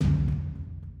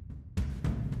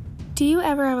Do you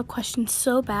ever have a question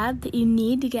so bad that you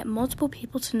need to get multiple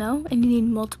people to know and you need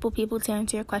multiple people to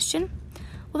answer your question?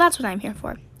 Well, that's what I'm here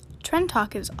for. Trend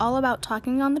Talk is all about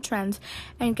talking on the trends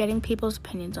and getting people's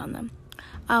opinions on them.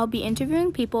 I'll be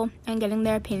interviewing people and getting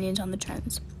their opinions on the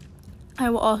trends.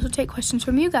 I will also take questions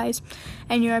from you guys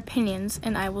and your opinions,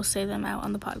 and I will say them out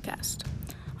on the podcast.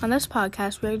 On this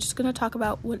podcast, we're just going to talk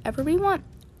about whatever we want.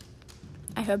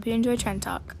 I hope you enjoy Trend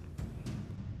Talk.